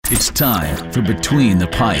It's time for Between the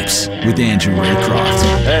Pipes with Andrew Raycroft.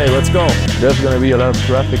 Hey, let's go. There's going to be a lot of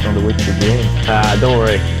traffic on the way to the game. Don't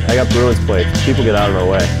worry. I got Bruins plates. People get out of our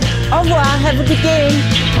way. Au revoir. Have a good game.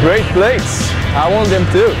 Great plates. I want them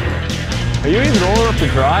too. Are you even old enough to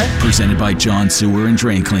drive? Presented by John Sewer and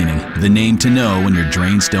Drain Cleaning. The name to know when your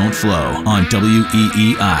drains don't flow on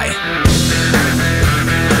WEEI.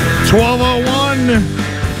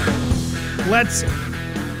 12:01. Let's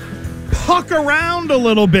puck around a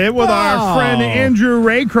little bit with our friend Andrew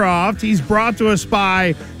Raycroft. He's brought to us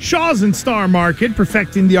by Shaw's and Star Market,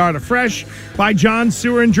 perfecting the art of fresh, by John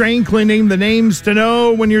Sewer and Drain Cleaning, the names to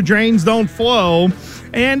know when your drains don't flow,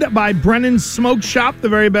 and by Brennan's Smoke Shop, the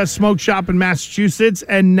very best smoke shop in Massachusetts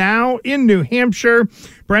and now in New Hampshire.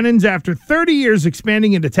 Brennan's, after 30 years,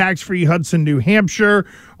 expanding into tax-free Hudson, New Hampshire.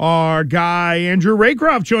 Our guy Andrew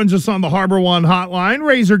Raycroft joins us on the Harbor One hotline.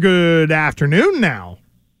 Razor, good afternoon now.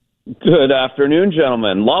 Good afternoon,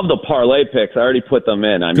 gentlemen. Love the parlay picks. I already put them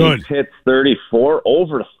in. I mean, Pitt 34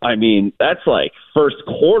 over. I mean, that's like first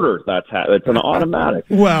quarter. It's an automatic.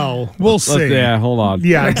 Well, we'll see. Yeah, hold on.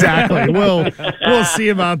 Yeah, exactly. We'll see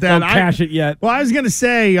about that. Don't cash it yet. Well, I was going to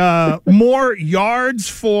say more yards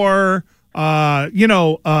for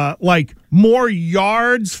like more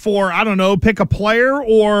yards for, I don't know, pick a player,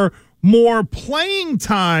 or more playing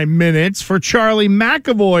time minutes for Charlie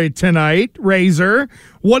McAvoy tonight. Razor,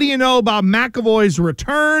 what do you know about McAvoy's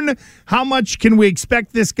return? How much can we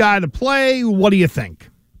expect this guy to play? What do you think?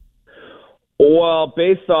 Well,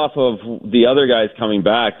 based off of the other guys coming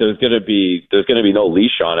back, there's going to be no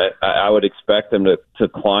leash on it. I would expect them to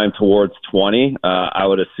climb towards 20. I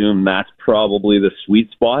would assume that's probably the sweet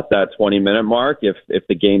spot, that 20-minute mark. If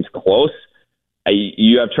the game's close,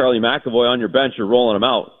 you have Charlie McAvoy on your bench, you're rolling him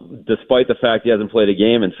out, despite the fact he hasn't played a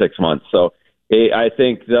game in 6 months. So I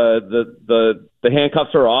think the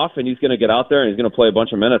handcuffs are off, and he's going to get out there and he's going to play a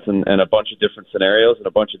bunch of minutes and a bunch of different scenarios and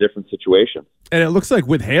a bunch of different situations. And it looks like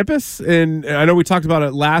with Hampus, and I know we talked about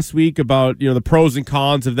it last week about the pros and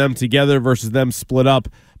cons of them together versus them split up,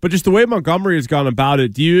 but just the way Montgomery has gone about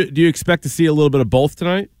it, do you expect to see a little bit of both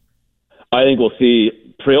tonight? I think we'll see.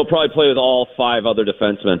 He'll probably play with all 5 other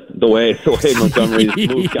defensemen. The way Montgomery's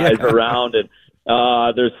moved guys around, and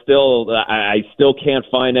there's still, I still can't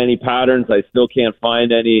find any patterns. I still can't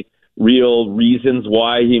find any real reasons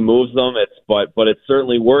why he moves them. But it's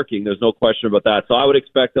certainly working. There's no question about that. So I would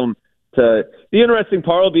expect them to. The interesting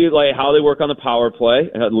part will be like how they work on the power play.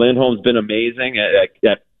 Lindholm's been amazing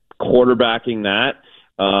at quarterbacking that.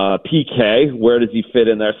 PK, where does he fit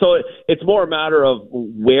in there? So it's more a matter of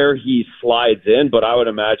where he slides in, but I would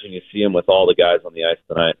imagine you see him with all the guys on the ice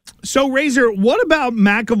tonight. So, Razor, what about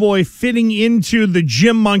McAvoy fitting into the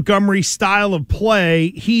Jim Montgomery style of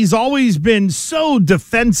play? He's always been so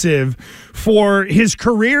defensive for his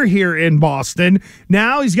career here in Boston.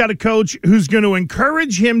 Now he's got a coach who's going to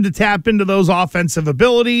encourage him to tap into those offensive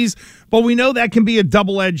abilities, but we know that can be a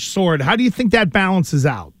double-edged sword. How do you think that balances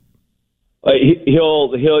out?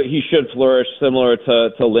 He should flourish similar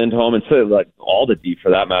to Lindholm, and so like all the D for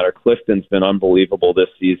that matter. Clifton's been unbelievable this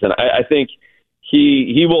season. I think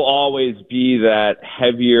he will always be that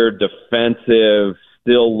heavier defensive,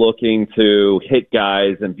 still looking to hit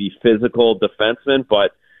guys and be physical defenseman.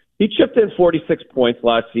 But he chipped in 46 points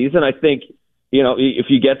last season. I think if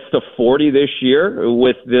he gets to 40 this year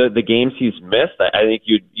with the games he's missed, I think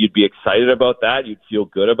you'd be excited about that. You'd feel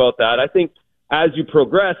good about that. I think as you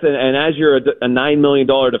progress and as you're a $9 million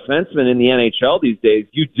defenseman in the NHL these days,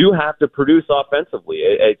 you do have to produce offensively.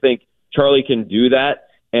 I think Charlie can do that,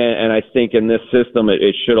 and I think in this system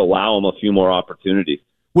it should allow him a few more opportunities.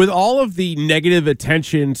 With all of the negative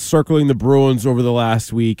attention circling the Bruins over the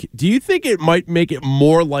last week, do you think it might make it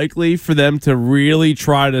more likely for them to really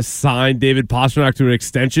try to sign David Pastrnak to an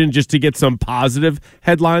extension just to get some positive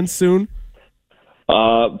headlines soon?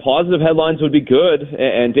 Positive headlines would be good,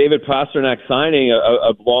 and David Pastrnak signing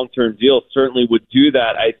a long-term deal certainly would do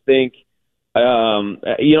that. I think,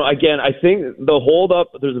 again, I think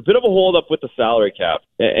there's a bit of a hold-up with the salary cap,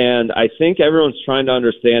 and I think everyone's trying to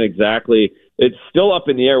understand exactly. It's still up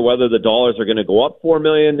in the air whether the dollars are going to go up $4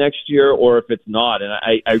 million next year or if it's not, and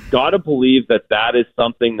I've got to believe that is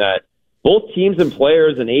something that both teams and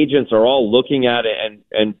players and agents are all looking at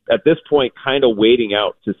and at this point kind of waiting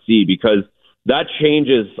out to see, because that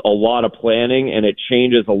changes a lot of planning and it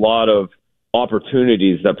changes a lot of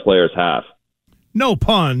opportunities that players have. No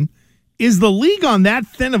pun. Is the league on that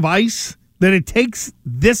thin of ice that it takes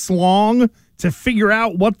this long to figure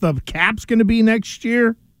out what the cap's going to be next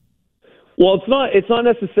year? Well, it's not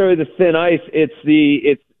necessarily the thin ice.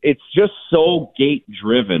 It's just so gate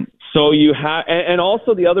driven. So you have, and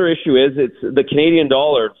also the other issue is it's the Canadian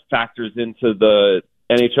dollar factors into the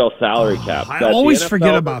NHL salary cap. I always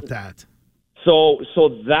forget about that. So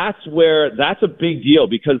that's a big deal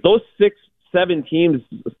because those 6-7 teams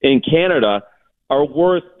in Canada are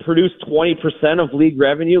produce 20% of league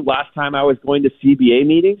revenue. Last time I was going to CBA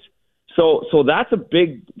meetings. So that's a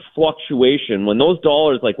big fluctuation. When those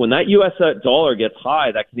dollars, like when that US dollar gets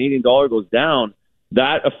high, that Canadian dollar goes down,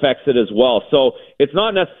 that affects it as well. So it's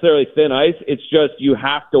not necessarily thin ice. It's just you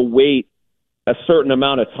have to wait a certain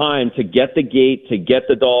amount of time to get the gate, to get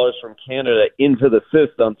the dollars from Canada into the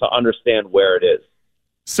system to understand where it is.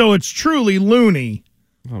 So it's truly loony.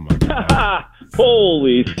 Oh, my God.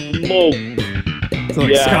 Holy smoke. It's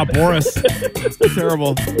like Scott Boras. It's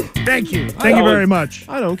terrible. Thank you. Thank you very much.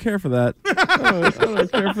 I don't care for that. I don't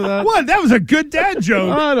care for that. What? That was a good dad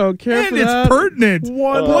joke. I don't care for that. And it's pertinent.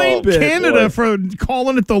 Blame Canada for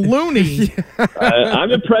calling it the loony.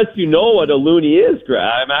 I'm impressed you know what a loony is, Greg.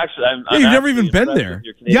 You've never even been there.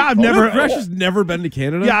 Yeah, I've never. Gresh has never been to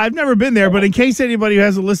Canada? Yeah, I've never been there, but in case anybody who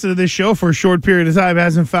hasn't listened to this show for a short period of time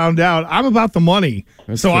hasn't found out, I'm about the money.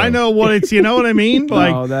 That's so true. I know what it's, you know what I mean?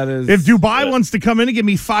 Like, that is, if Dubai wants to come in and give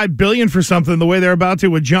me $5 billion for something the way they're about to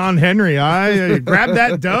with John Henry, I grab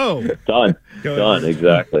that dough. Done,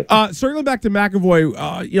 exactly. Circling back to McAvoy,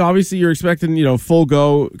 obviously you're expecting, full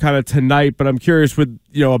go kind of tonight, but I'm curious with,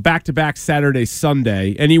 a back-to-back Saturday,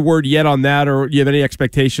 Sunday, any word yet on that, or do you have any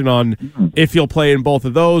expectation on if he'll play in both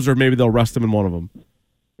of those, or maybe they'll rest him in one of them?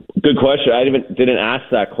 Good question. I didn't ask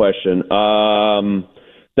that question.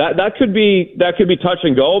 That could be touch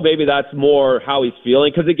and go. Maybe that's more how he's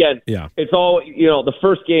feeling. Because again, It's all the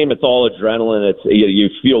first game. It's all adrenaline. It's you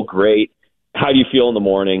feel great. How do you feel in the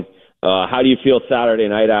morning? How do you feel Saturday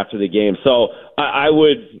night after the game? So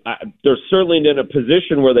they're certainly in a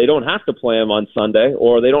position where they don't have to play him on Sunday,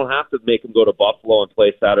 or they don't have to make him go to Buffalo and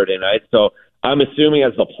play Saturday night. So I'm assuming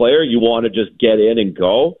as the player, you want to just get in and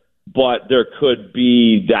go. But there could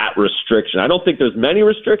be that restriction. I don't think there's many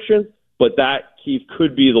restrictions, but that Keith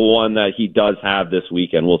could be the one that he does have this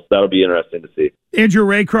weekend. That'll be interesting to see. Andrew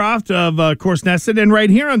Raycroft of Course Nested, and right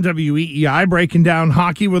here on WEEI, breaking down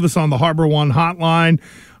hockey with us on the Harbor One hotline.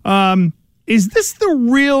 Is this the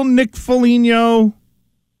real Nick Foligno?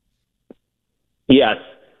 Yes,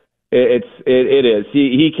 it is.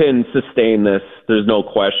 He can sustain this. There's no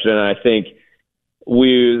question. I think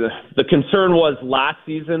the concern was last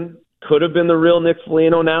season could have been the real Nick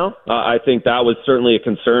Foligno now. I think that was certainly a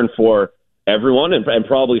concern for everyone and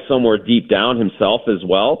probably somewhere deep down himself as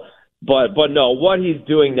well. But no, what he's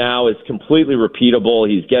doing now is completely repeatable.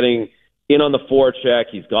 He's getting in on the forecheck.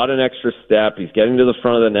 He's got an extra step. He's getting to the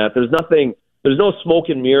front of the net. There's no smoke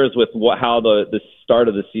and mirrors with how the start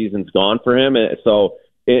of the season's gone for him. And so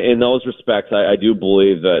in those respects, I do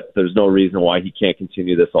believe that there's no reason why he can't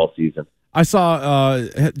continue this all season. I saw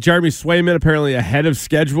Jeremy Swayman apparently ahead of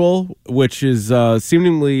schedule, which is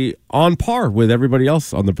seemingly on par with everybody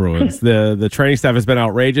else on the Bruins. The training staff has been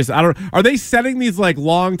outrageous. Are they setting these like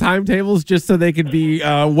long timetables just so they could be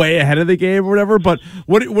way ahead of the game or whatever? But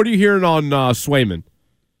what are you hearing on Swayman?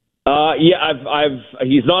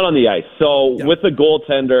 He's not on the ice. So with the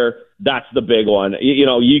goaltender, that's the big one.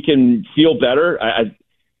 You can feel better.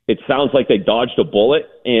 It sounds like they dodged a bullet,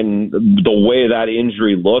 and the way that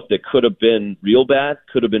injury looked, it could have been real bad,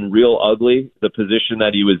 could have been real ugly, the position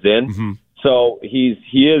that he was in. Mm-hmm. So he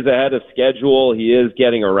is ahead of schedule. He is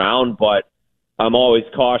getting around, but I'm always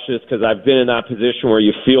cautious because I've been in that position where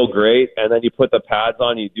you feel great, and then you put the pads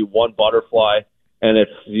on, you do one butterfly, and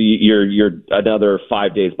you're another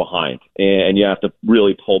 5 days behind, and you have to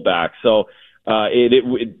really pull back. So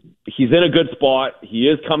he's in a good spot. He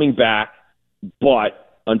is coming back, but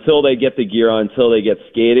until they get the gear on, until they get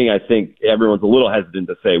skating, I think everyone's a little hesitant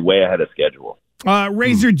to say way ahead of schedule.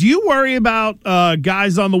 Razor, do you worry about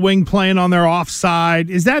guys on the wing playing on their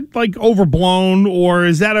offside? Is that like overblown, or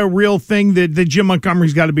is that a real thing that Jim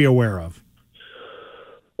Montgomery's got to be aware of?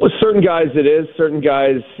 Well, certain guys it is. Certain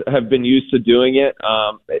guys have been used to doing it.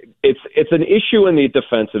 It's an issue in the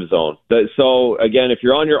defensive zone. So, again, if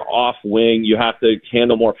you're on your off wing, you have to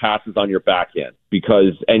handle more passes on your back end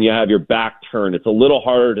and you have your back turned. It's a little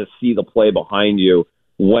harder to see the play behind you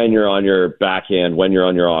when you're on your backhand, when you're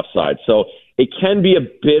on your offside. So it can be a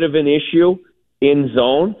bit of an issue in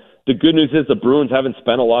zone. The good news is the Bruins haven't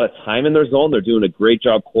spent a lot of time in their zone. They're doing a great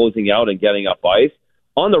job closing out and getting up ice.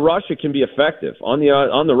 On the rush, it can be effective. On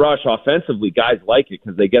the rush, offensively, guys like it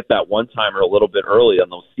because they get that one-timer a little bit early on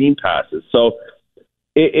those seam passes. So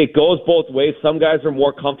it goes both ways. Some guys are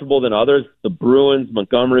more comfortable than others. The Bruins,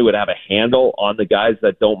 Montgomery would have a handle on the guys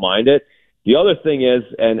that don't mind it. The other thing is,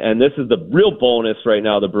 and this is the real bonus right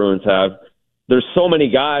now the Bruins have, there's so many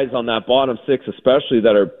guys on that bottom six especially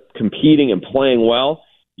that are competing and playing well.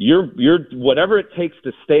 you're whatever it takes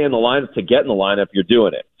to stay in the lineup, to get in the lineup, you're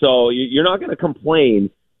doing it. So you're not going to complain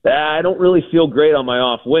that I don't really feel great on my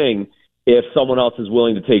off wing if someone else is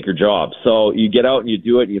willing to take your job. So you get out and you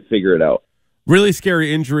do it and you figure it out. Really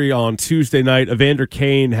scary injury on Tuesday night. Evander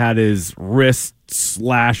Kane had his wrist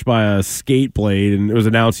slashed by a skate blade, and it was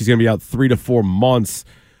announced he's going to be out 3 to 4 months.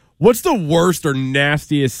 What's the worst or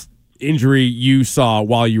nastiest injury you saw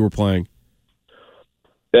while you were playing?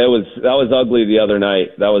 That was ugly the other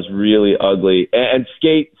night. That was really ugly. And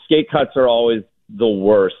skate cuts are always the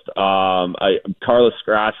worst. Carlos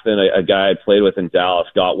Scraston, a guy I played with in Dallas,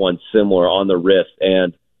 got one similar on the wrist,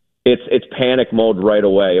 and it's panic mode right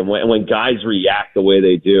away. And when guys react the way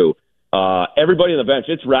they do, everybody on the bench,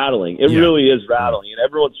 it's rattling. It really is rattling, and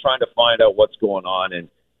everyone's trying to find out what's going on, and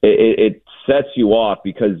it sets you off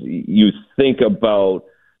because you think about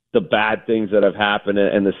the bad things that have happened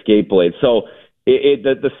and the skate blade. So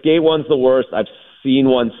the skate one's the worst. I've seen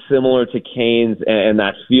one similar to Kane's, and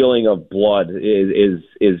that feeling of blood is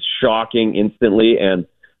shocking instantly, and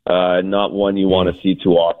not one you want to see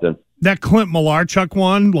too often. That Clint Malarchuk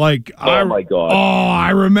one, oh my God! I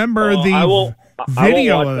remember the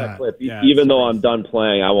video of that clip. Yeah, even though I'm done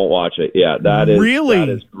playing, I won't watch it. Yeah, that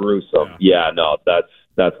is gruesome. Yeah, no,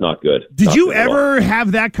 that's not good. Did you ever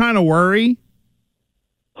have that kind of worry?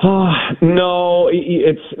 No,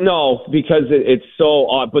 because it's so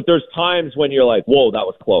odd. But there's times when you're like, "Whoa, that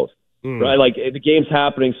was close," right? Like the game's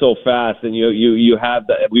happening so fast, and you have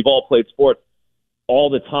that. We've all played sports. All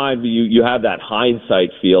the time, you have that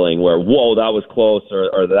hindsight feeling where, whoa, that was close,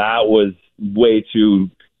 or that was way too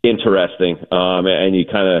interesting, and you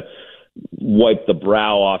kind of wipe the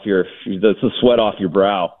sweat off your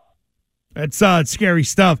brow. That's scary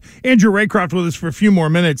stuff. Andrew Raycroft with us for a few more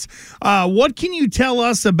minutes. What can you tell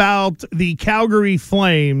us about the Calgary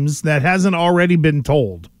Flames that hasn't already been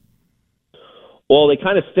told? Well, they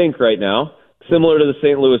kind of stink right now. Similar to the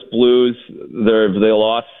St. Louis Blues, they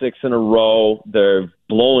lost 6 in a row. They're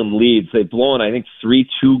blowing leads. They've blown, I think, 3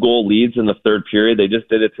 2-goal leads in the third period. They just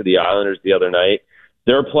did it to the Islanders the other night.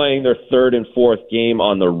 They're playing their third and fourth game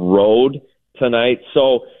on the road tonight.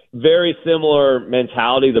 So very similar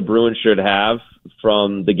mentality the Bruins should have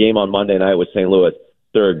from the game on Monday night with St. Louis.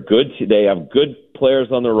 They have good players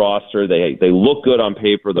on their roster. They look good on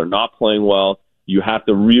paper. They're not playing well. You have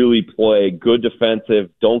to really play good defensive.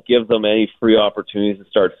 Don't give them any free opportunities to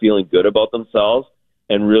start feeling good about themselves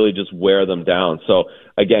and really just wear them down. So,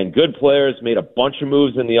 again, good players made a bunch of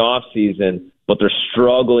moves in the offseason, but they're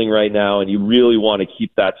struggling right now, and you really want to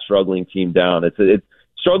keep that struggling team down.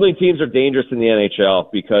 Struggling teams are dangerous in the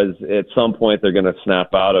NHL because at some point they're going to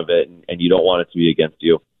snap out of it, and you don't want it to be against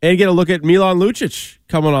you. And get a look at Milan Lucic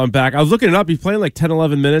coming on back. I was looking it up. He's playing like 10,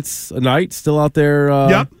 11 minutes a night, still out there.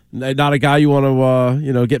 Yep. Not a guy you want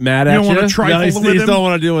to get mad at. You don't want to trifle with him. You don't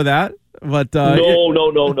want to deal with that. But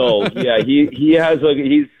no. Yeah, he has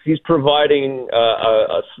he's providing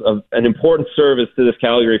an important service to this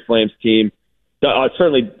Calgary Flames team.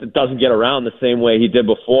 Certainly doesn't get around the same way he did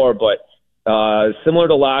before, but similar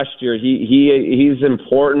to last year, he's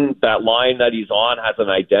important. That line that he's on has an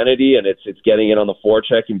identity, and it's getting it on the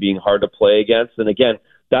forecheck and being hard to play against. And again,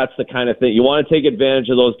 that's the kind of thing you want to take advantage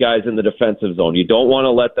of those guys in the defensive zone. You don't want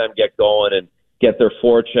to let them get going and get their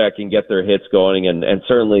forecheck and get their hits going. And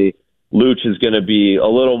certainly Luch is going to be a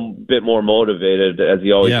little bit more motivated as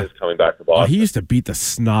he always is coming back to Boston. He used to beat the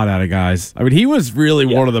snot out of guys. I mean, he was really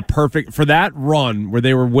one of the perfect for that run where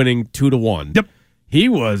they were winning 2-1. Yep. He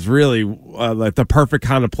was really like the perfect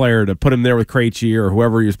kind of player to put him there with Krejci or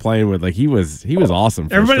whoever he was playing with. Like he was awesome.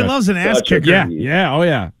 Everybody loves an ass kicker. Yeah. Oh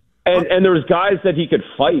yeah. And there was guys that he could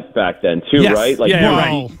fight back then too, right? Like,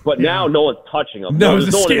 right. But now no one's touching him. No,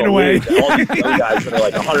 there's no one away. All these young guys that are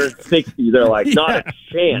like 160, they're like, not a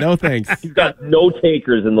chance. No thanks. He's got no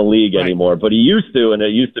takers in the league anymore, but he used to, and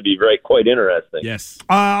it used to be quite interesting. Yes.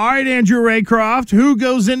 All right, Andrew Raycroft, who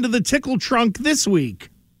goes into the tickle trunk this week?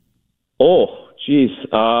 Oh, geez.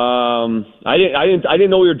 I didn't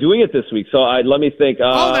know we were doing it this week, so let me think.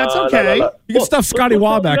 That's okay. You can stuff Scotty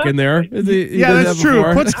Waugh back in there. That's true.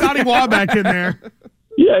 Put Scotty Waugh back in there.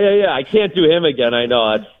 Yeah. I can't do him again. I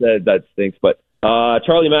know that stinks, but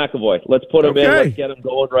Charlie McAvoy. Let's put him in. Let's get him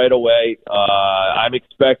going right away. I'm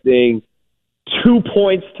expecting 2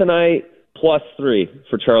 points tonight, +3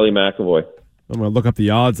 for Charlie McAvoy. I'm going to look up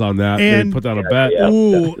the odds on that and put down a bet.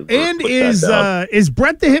 Ooh, and is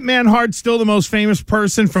Bret the Hitman Hart still the most famous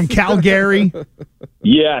person from Calgary?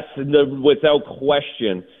 Yes, without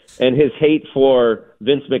question. And his hate for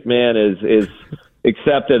Vince McMahon is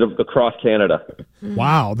accepted across Canada.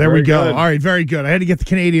 Wow, there we go. Good. All right, very good. I had to get the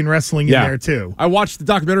Canadian wrestling in there, too. I watched the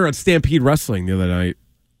documentary on Stampede Wrestling the other night.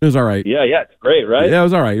 It was all right. Yeah, it's great, right? Yeah, it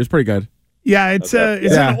was all right. It was pretty good. Yeah, it's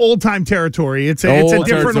in old time territory. It's a different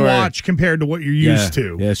territory. watch compared to what you're used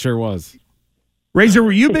to. Yeah, it sure was. Razor,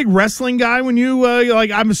 were you a big wrestling guy when you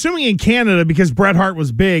I'm assuming in Canada, because Bret Hart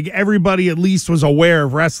was big, everybody at least was aware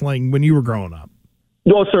of wrestling when you were growing up.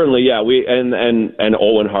 No, certainly, yeah. We and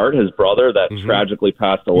Owen Hart, his brother, that tragically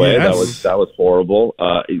passed away. Yes. That was horrible.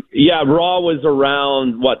 Raw was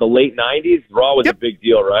around the late '90s. Raw was a big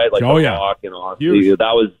deal, right? Like Rock and Austin.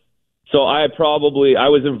 That was so. I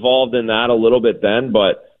was involved in that a little bit then,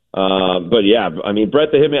 but yeah. I mean, Bret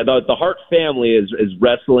the Hitman, the Hart family is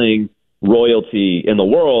wrestling royalty in the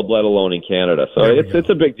world, let alone in Canada. So it's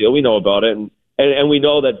a big deal. We know about it. And we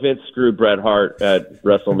know that Vince screwed Bret Hart at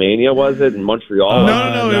WrestleMania, was it, in Montreal?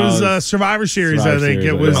 No, it was Survivor Series, I think.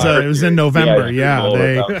 It was in November.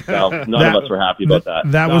 None of us were happy about that.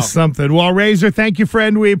 That was something. Well, Razor, thank you,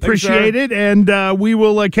 friend. We appreciate it, and we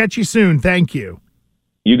will catch you soon. Thank you.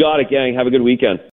 You got it, gang. Have a good weekend.